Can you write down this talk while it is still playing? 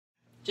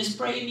Just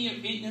pray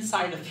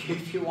inside of you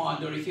if you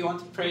want, or if you want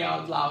to pray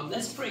out loud.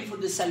 Let's pray for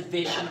the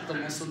salvation of the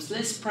Muslims.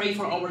 Let's pray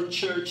for our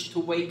church to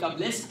wake up.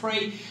 Let's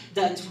pray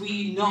that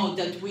we know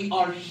that we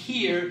are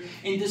here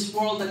in this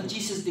world, and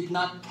Jesus did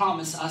not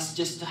promise us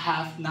just to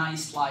have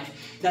nice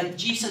life. That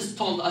Jesus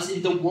told us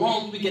in the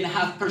world we're going to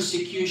have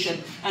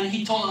persecution, and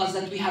He told us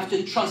that we have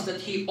to trust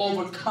that He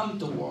overcome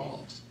the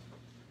world.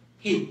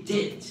 He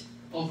did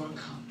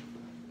overcome.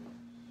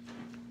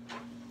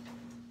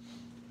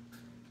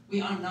 We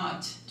are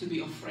not to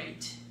be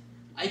afraid.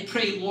 I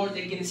pray, Lord,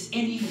 against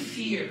any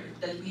fear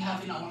that we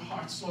have in our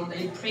hearts, Lord.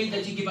 I pray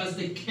that you give us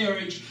the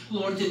courage,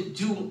 Lord, to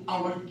do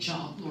our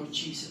job, Lord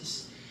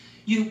Jesus.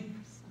 You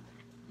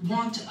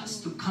want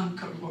us to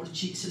conquer, Lord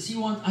Jesus. You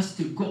want us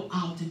to go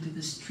out into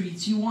the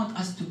streets. You want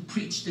us to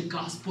preach the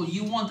gospel.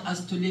 You want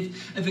us to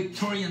live a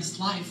victorious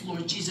life,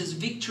 Lord Jesus.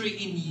 Victory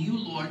in you,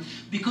 Lord,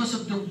 because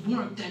of the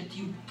work that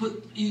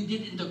you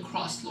did in the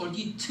cross, Lord.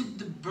 You took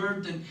the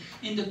burden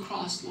in the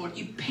cross, Lord.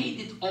 You paid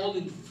it all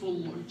in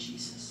full, Lord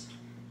Jesus.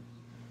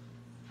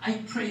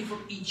 I pray for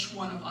each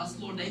one of us,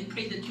 Lord. I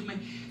pray that you may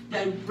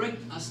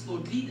direct us,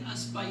 Lord. Lead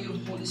us by your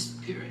Holy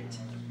Spirit.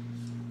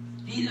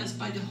 Lead us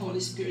by the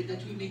Holy Spirit,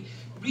 that we may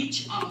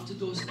reach out to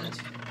those that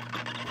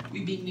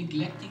we've been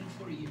neglecting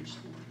for years,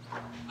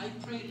 Lord. I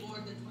pray,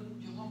 Lord, that when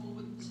Jehovah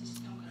Witnesses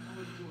come at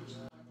our doors.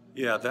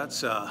 Yeah,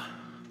 that's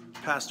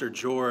Pastor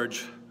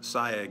George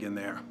Sayeg in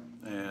there.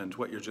 And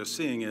what you're just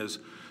seeing is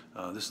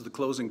this is the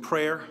closing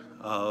prayer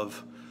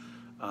of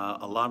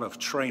a lot of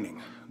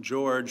training.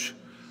 George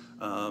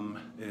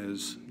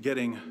is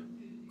getting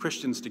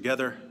Christians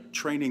together,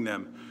 training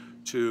them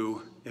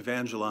to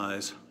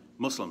evangelize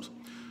Muslims.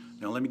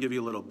 Now, let me give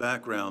you a little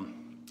background.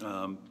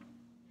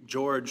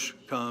 George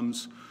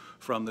comes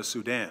from the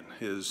Sudan.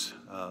 His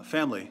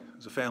family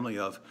is a family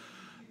of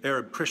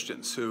Arab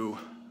Christians who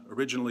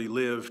originally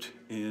lived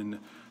in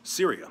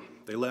Syria.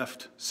 They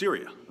left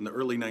Syria in the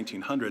early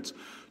 1900s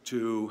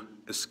to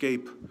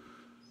escape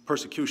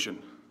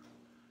persecution,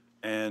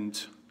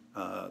 and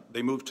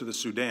they moved to the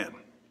Sudan.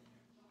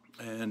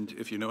 And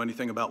if you know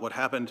anything about what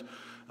happened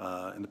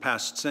in the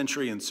past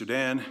century in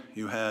Sudan,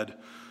 you had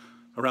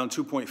around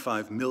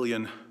 2.5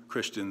 million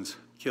Christians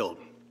killed.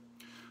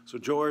 So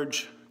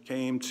George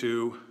came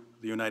to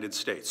the United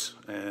States,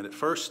 and at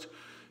first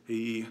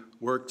he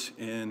worked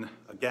in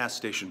a gas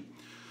station,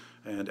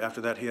 and after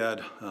that he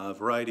had a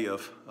variety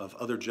of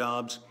other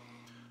jobs,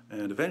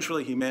 and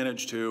eventually he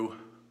managed to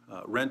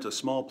rent a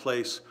small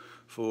place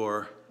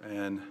for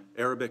an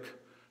Arabic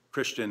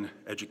Christian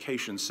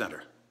education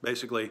center,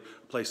 basically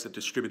a place that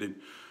distributed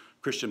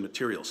Christian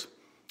materials.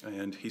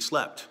 And he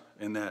slept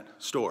in that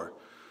store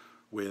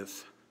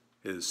with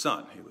his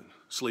son. He would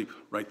sleep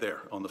right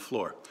there on the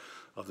floor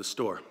of the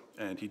store.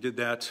 And he did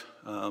that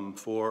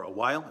for a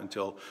while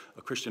until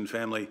a Christian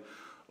family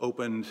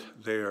opened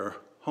their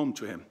home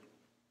to him.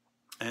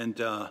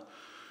 And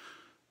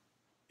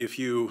if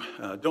you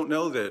don't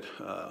know that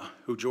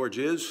who George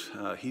is,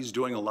 he's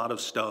doing a lot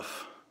of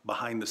stuff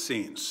behind the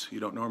scenes. You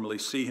don't normally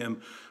see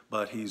him,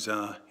 but he's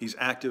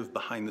active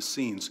behind the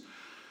scenes.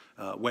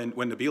 When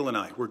Nabil and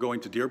I were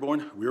going to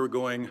Dearborn, we were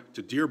going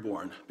to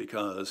Dearborn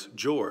because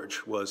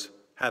George was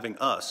having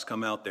us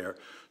come out there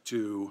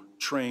to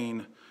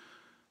train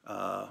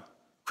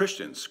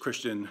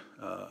Christian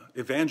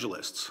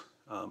evangelists,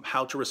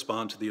 how to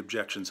respond to the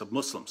objections of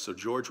Muslims. So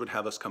George would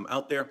have us come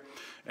out there,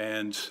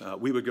 and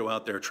we would go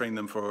out there, train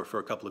them for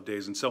a couple of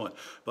days and so on.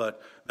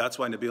 But that's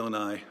why Nabil and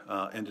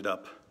I ended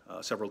up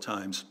several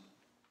times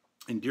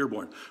in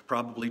Dearborn.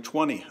 Probably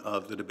 20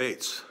 of the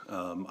debates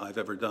I've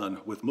ever done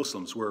with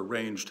Muslims were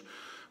arranged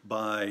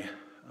by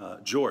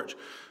George.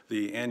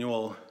 The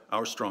annual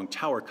Our Strong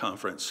Tower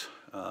Conference,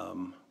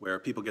 where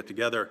people get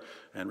together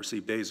and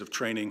receive days of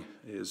training,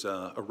 is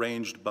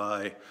arranged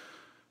by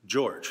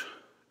George.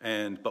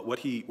 But what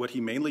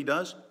he mainly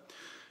does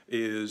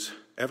is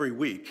every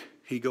week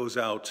he goes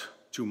out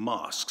to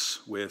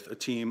mosques with a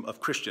team of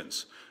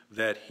Christians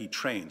that he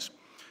trains,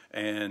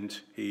 and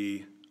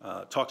he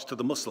talks to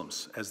the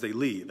Muslims as they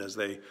leave, as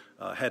they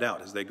head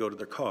out, as they go to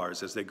their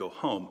cars, as they go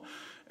home.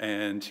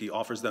 And he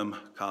offers them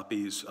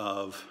copies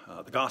of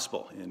the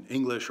gospel in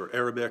English or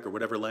Arabic or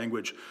whatever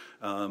language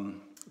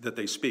that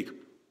they speak.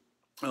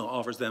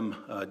 Offers them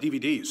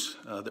DVDs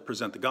that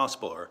present the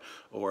gospel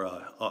or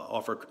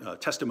offer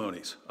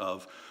testimonies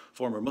of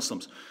former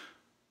Muslims.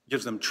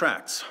 Gives them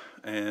tracts,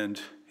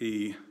 and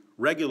he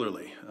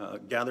regularly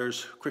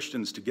gathers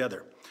Christians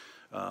together,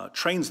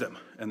 trains them,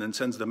 and then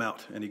sends them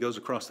out. And he goes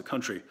across the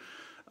country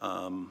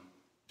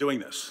doing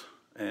this.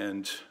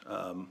 And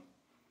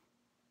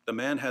the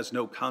man has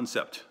no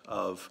concept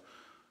of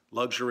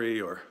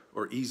luxury or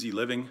easy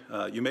living.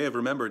 You may have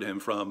remembered him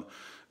from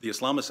the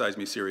Islamicize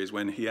Me series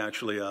when he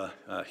actually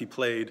he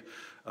played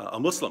a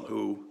Muslim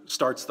who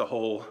starts the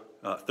whole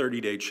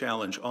 30-day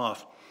challenge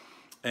off.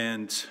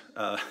 And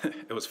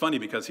it was funny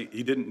because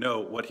he didn't know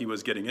what he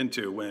was getting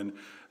into when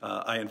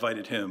I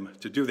invited him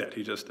to do that.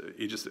 He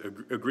just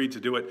agreed to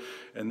do it,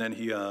 and then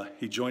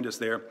he joined us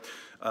there.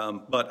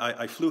 But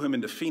I flew him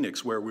into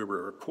Phoenix where we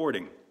were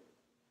recording,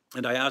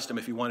 and I asked him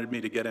if he wanted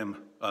me to get him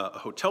a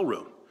hotel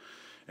room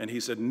And he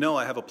said, no,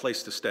 I have a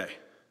place to stay.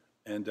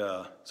 And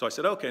so I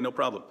said, okay, no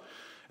problem.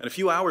 And a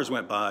few hours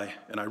went by,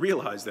 and I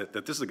realized that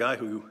this is a guy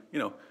who,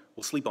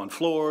 will sleep on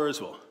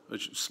floors, will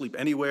sleep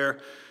anywhere.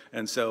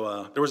 And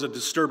so there was a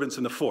disturbance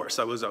in the force.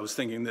 I was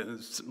thinking,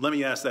 let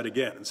me ask that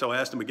again. And so I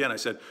asked him again. I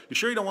said, you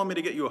sure you don't want me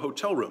to get you a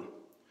hotel room?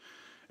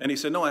 And he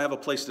said, no, I have a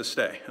place to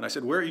stay. And I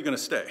said, where are you going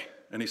to stay?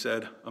 And he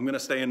said, I'm going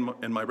to stay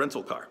in my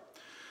rental car.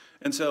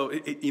 And so,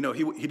 he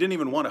didn't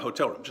even want a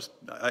hotel room.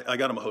 I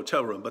got him a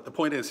hotel room. But the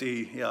point is,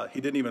 he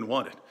didn't even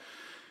want it.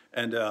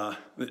 And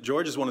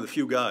George is one of the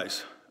few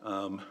guys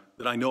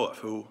that I know of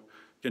who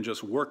can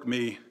just work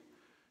me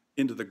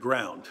into the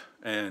ground,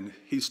 and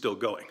he's still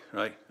going,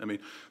 right? I mean,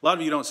 a lot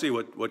of you don't see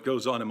what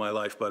goes on in my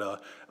life,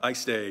 but I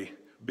stay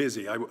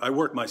busy. I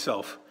work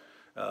myself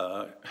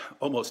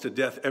almost to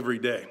death every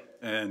day,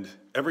 and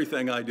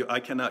everything I do, I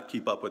cannot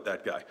keep up with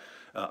that guy.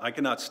 I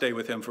cannot stay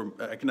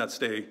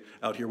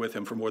out here with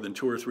him for more than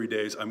 2 or 3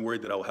 days. I'm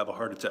worried that I will have a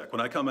heart attack. When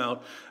I come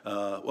out,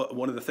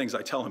 one of the things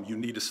I tell him, you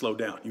need to slow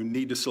down. You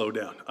need to slow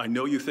down. I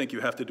know you think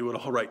you have to do it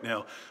all right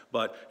now,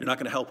 but you're not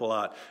going to help a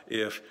lot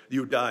if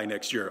you die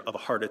next year of a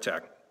heart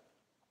attack.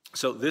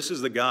 So this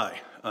is the guy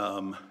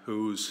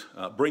who's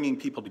bringing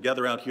people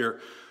together out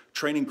here,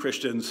 training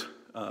Christians,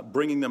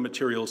 bringing them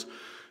materials,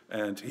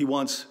 and he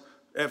wants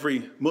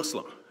every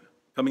Muslim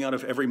coming out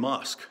of every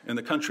mosque in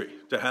the country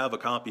to have a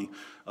copy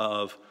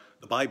of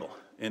the Bible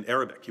in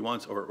Arabic. He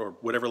wants, or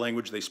whatever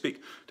language they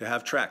speak, to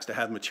have tracts, to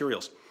have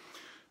materials.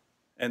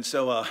 And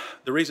so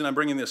the reason I'm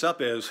bringing this up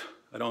is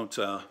I don't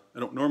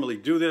normally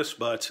do this,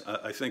 but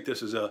I think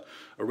this is a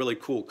really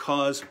cool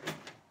cause.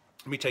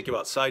 Let me take you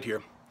outside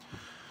here.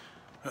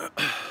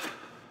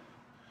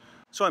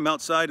 So I'm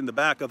outside in the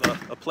back of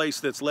a place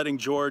that's letting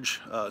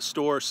George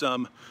store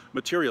some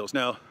materials.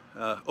 Now,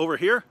 over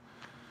here,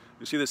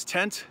 you see this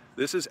tent?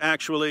 This is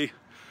actually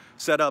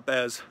set up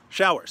as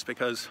showers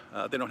because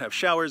they don't have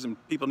showers and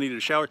people needed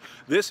a shower.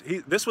 This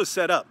was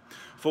set up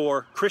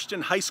for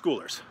Christian high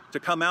schoolers to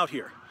come out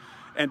here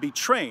and be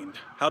trained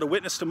how to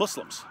witness to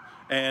Muslims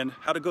and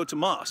how to go to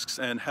mosques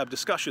and have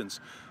discussions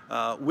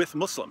with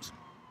Muslims.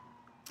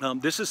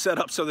 This is set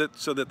up so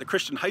that the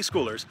Christian high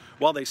schoolers,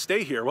 while they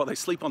stay here, while they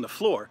sleep on the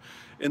floor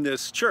in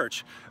this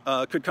church,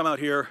 could come out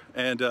here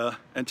and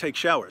take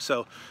showers.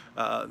 So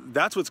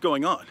that's what's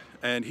going on.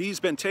 And he's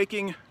been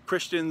taking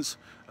Christians,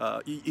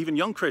 even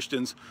young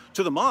Christians,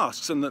 to the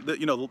mosques. And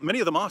many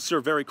of the mosques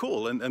are very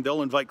cool, and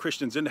they'll invite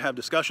Christians in to have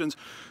discussions.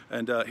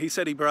 And he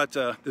said he brought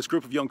this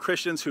group of young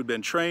Christians who'd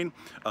been trained.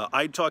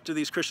 I'd talked to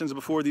these Christians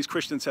before. These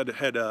Christians had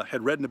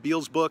read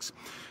Nabil's books,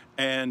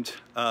 and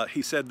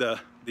he said the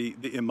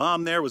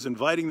imam there was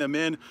inviting them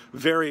in,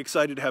 very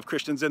excited to have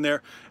Christians in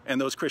there, and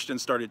those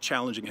Christians started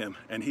challenging him,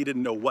 and he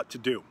didn't know what to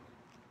do.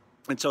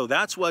 And so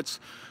that's what's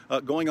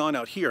going on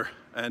out here,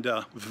 and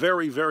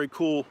very, very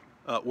cool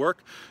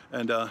work.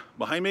 And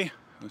behind me,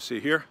 let's see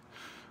here,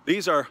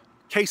 these are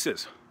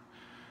cases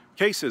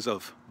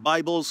of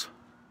Bibles,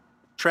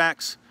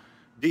 tracts,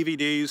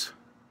 DVDs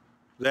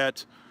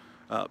that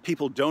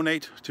people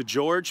donate to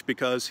George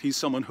because he's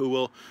someone who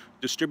will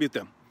distribute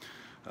them.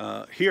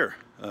 Here,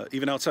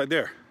 even outside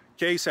there,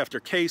 case after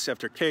case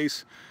after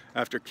case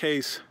after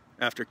case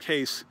after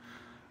case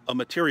of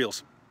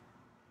materials.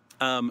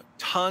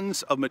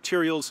 Tons of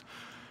materials,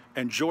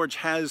 and George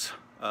has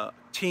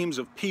teams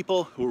of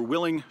people who are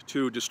willing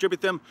to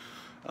distribute them.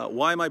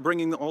 Why am I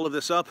bringing all of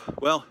this up?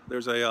 Well,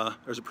 there's a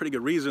pretty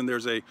good reason.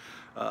 There's a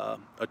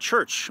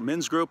church,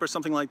 men's group or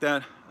something like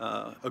that,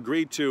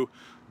 agreed to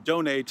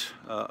donate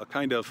a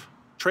kind of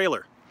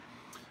trailer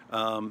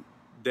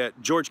that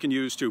George can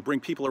use to bring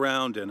people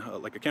around, and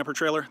like a camper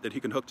trailer that he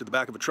can hook to the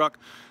back of a truck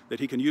that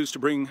he can use to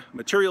bring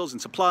materials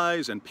and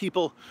supplies and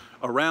people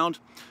around.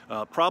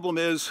 Problem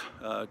is,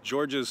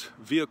 George's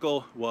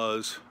vehicle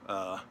was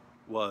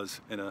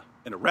in a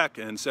wreck,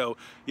 and so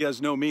he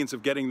has no means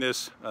of getting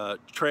this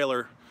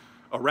trailer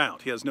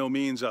around. He has no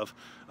means of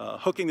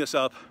hooking this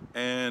up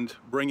and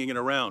bringing it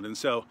around. And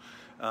so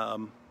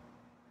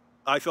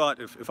I thought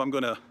if I'm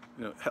going to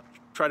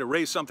try to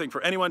raise something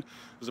for anyone,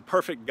 it was a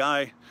perfect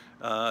guy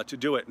to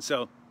do it. And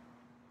so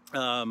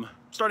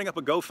starting up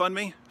a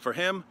GoFundMe for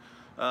him,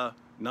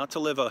 not to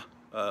live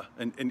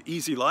an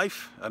easy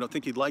life. I don't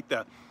think he'd like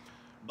that.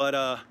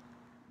 But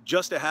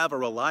just to have a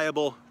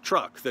reliable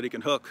truck that he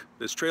can hook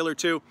this trailer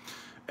to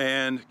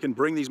and can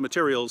bring these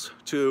materials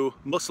to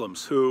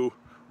Muslims who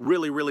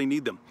really, really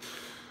need them.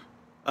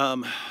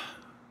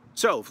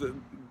 So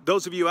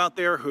those of you out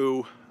there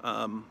who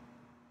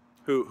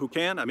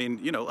can, I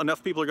mean,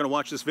 enough people are going to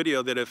watch this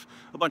video that if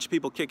a bunch of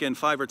people kick in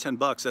 $5 or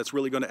 $10, that's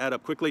really going to add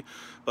up quickly.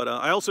 But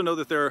I also know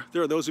that there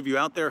are those of you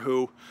out there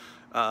who,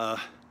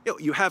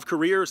 you have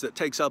careers that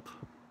takes up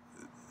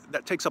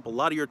a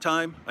lot of your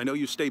time. I know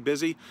you stay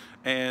busy,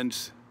 and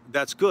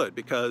that's good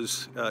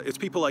because it's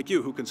people like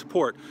you who can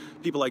support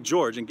people like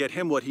George and get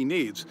him what he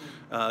needs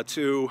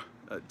to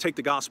take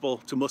the gospel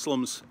to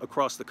Muslims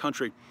across the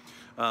country.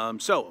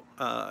 So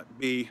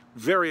be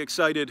very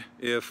excited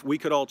if we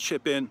could all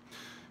chip in,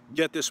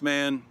 get this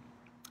man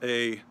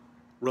a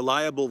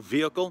reliable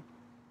vehicle.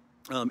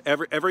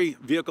 Every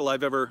vehicle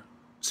I've ever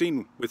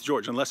seen with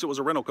George, unless it was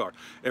a rental car.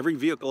 Every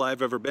vehicle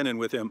I've ever been in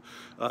with him,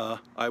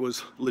 I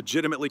was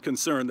legitimately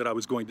concerned that I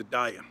was going to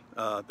die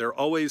in. There are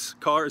always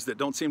cars that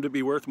don't seem to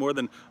be worth more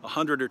than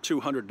 $100 or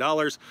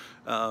 $200.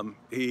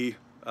 He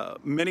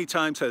many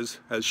times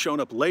has shown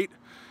up late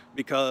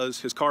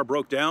because his car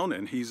broke down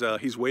and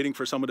he's waiting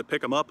for someone to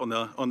pick him up on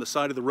the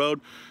side of the road.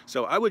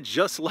 So I would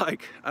just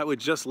like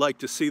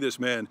to see this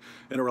man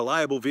in a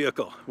reliable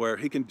vehicle where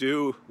he can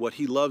do what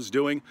he loves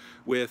doing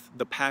with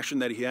the passion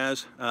that he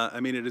has. I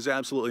mean, it is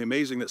absolutely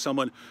amazing that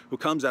someone who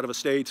comes out of a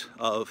state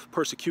of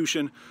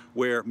persecution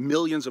where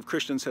millions of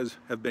Christians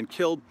have been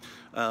killed,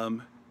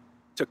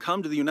 to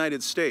come to the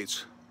United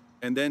States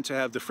and then to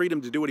have the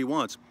freedom to do what he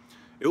wants.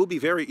 It will be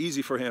very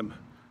easy for him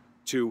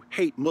to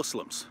hate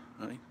Muslims,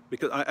 right?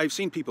 Because I've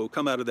seen people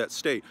come out of that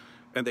state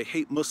and they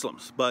hate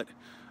Muslims, but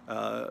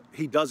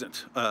he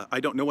doesn't. I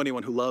don't know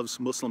anyone who loves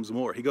Muslims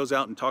more. He goes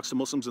out and talks to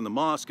Muslims in the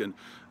mosque, and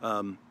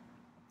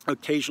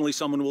occasionally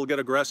someone will get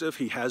aggressive.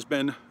 He has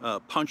been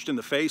punched in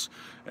the face,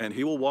 and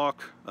he will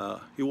walk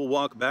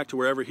back to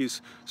wherever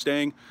he's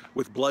staying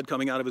with blood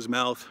coming out of his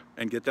mouth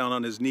and get down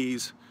on his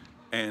knees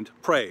and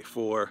pray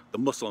for the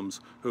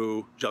Muslims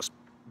who just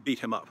beat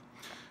him up.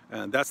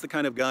 And that's the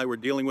kind of guy we're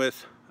dealing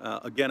with.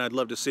 Again, I'd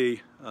love to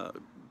see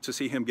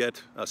him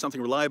get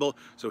something reliable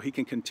so he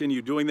can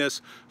continue doing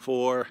this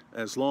for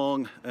as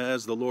long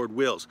as the Lord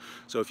wills.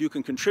 So if you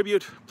can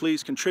contribute,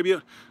 please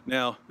contribute.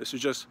 Now, this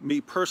is just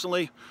me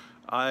personally.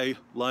 I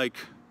like,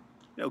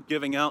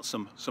 giving out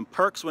some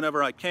perks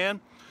whenever I can.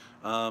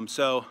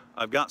 So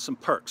I've got some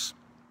perks.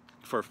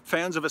 For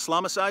fans of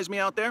Islamicize Me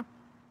out there,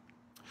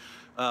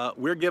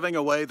 we're giving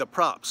away the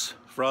props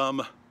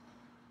from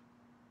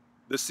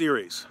the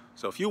series.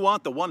 So if you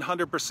want the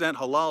 100%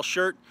 halal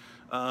shirt,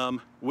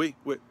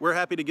 we're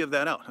happy to give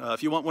that out.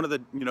 If you want one of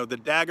the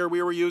dagger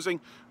we were using,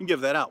 we can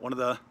give that out. One of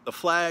the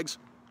flags.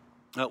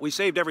 We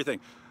saved everything.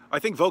 I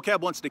think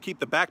Vocab wants to keep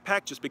the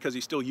backpack just because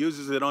he still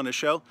uses it on his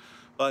show,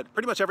 but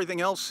pretty much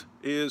everything else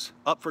is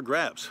up for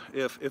grabs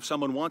if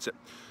someone wants it.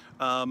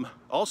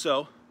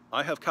 Also,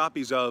 I have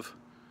copies of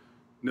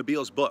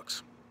Nabil's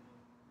books.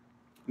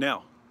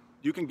 Now,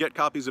 you can get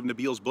copies of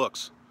Nabil's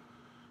books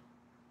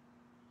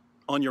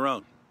on your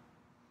own,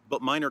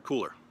 but mine are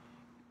cooler,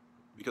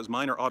 because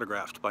mine are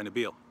autographed by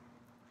Nabil.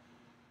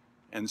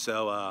 And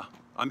so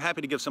I'm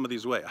happy to give some of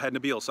these away. I had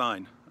Nabil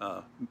sign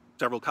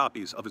several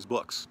copies of his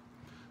books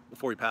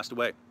before he passed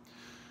away.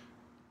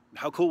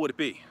 How cool would it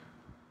be to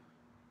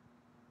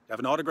have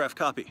an autographed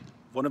copy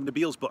of one of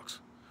Nabil's books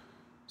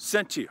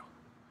sent to you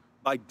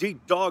by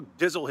D-Dog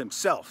Dizzle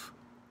himself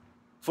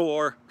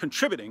for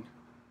contributing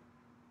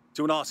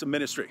to an awesome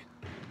ministry?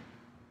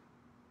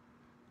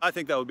 I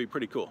think that would be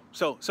pretty cool.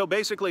 So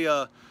basically,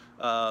 we'll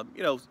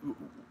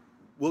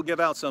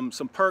give out some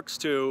perks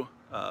to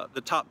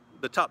the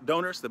top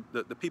donors,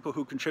 the people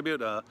who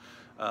contribute.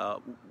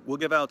 We'll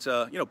give out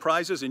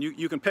prizes, and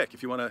you can pick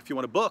if you want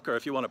a book, or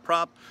if you want a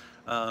prop,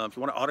 if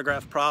you want an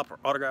autograph prop or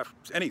autograph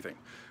anything.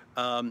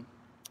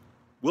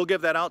 We'll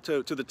give that out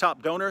to the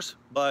top donors,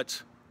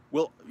 but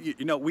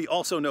we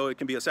also know it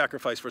can be a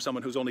sacrifice for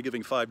someone who's only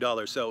giving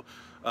 $5. So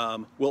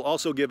we'll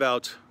also give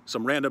out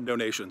some random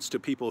donations to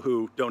people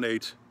who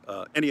donate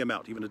any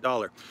amount, even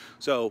 $1.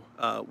 So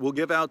we'll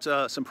give out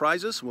some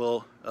prizes.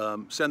 We'll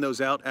send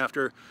those out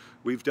after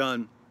we've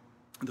done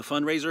the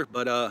fundraiser.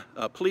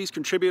 But please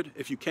contribute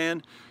if you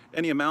can,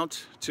 any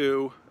amount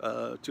to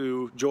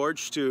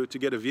George to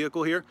get a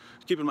vehicle here.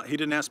 Keep in mind, he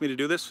didn't ask me to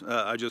do this.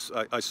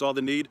 I saw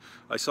the need.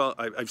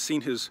 I've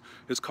seen his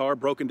car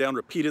broken down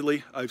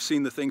repeatedly. I've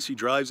seen the things he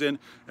drives in,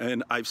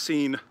 and I've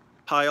seen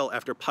pile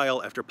after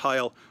pile after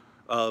pile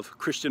of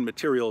Christian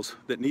materials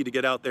that need to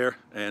get out there.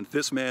 And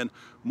this man,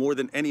 more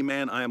than any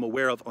man I am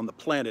aware of on the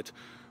planet,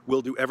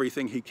 will do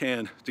everything he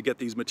can to get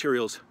these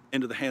materials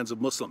into the hands of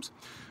Muslims.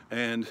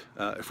 And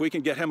if we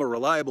can get him a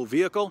reliable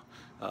vehicle,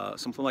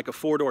 something like a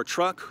 4-door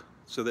truck,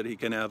 so that he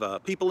can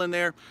have people in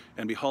there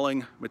and be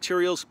hauling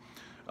materials,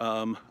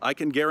 I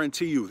can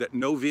guarantee you that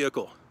no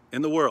vehicle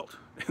in the world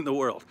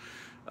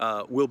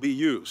will be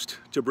used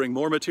to bring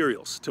more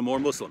materials to more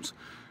Muslims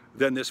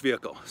than this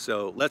vehicle.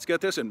 So let's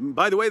get this. And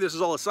by the way, this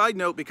is all a side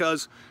note,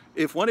 because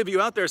if one of you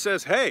out there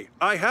says, hey,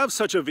 I have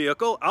such a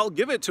vehicle, I'll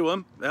give it to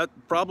him, that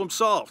problem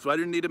solved. I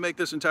didn't need to make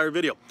this entire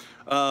video.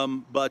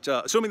 But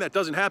assuming that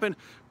doesn't happen,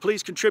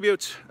 please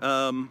contribute.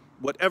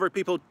 Whatever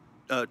people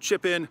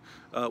chip in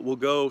will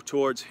go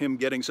towards him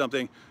getting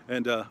something.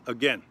 And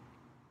again,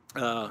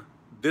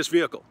 this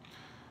vehicle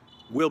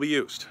will be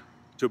used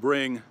to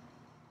bring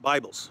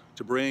Bibles,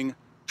 to bring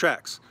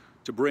tracts,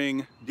 to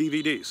bring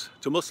DVDs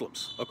to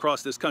Muslims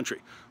across this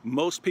country.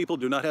 Most people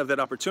do not have that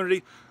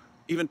opportunity.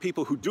 Even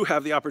people who do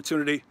have the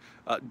opportunity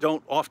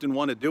don't often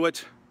want to do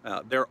it.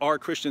 There are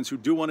Christians who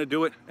do want to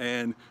do it,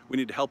 and we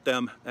need to help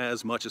them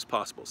as much as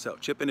possible. So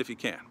chip in if you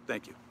can.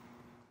 Thank you.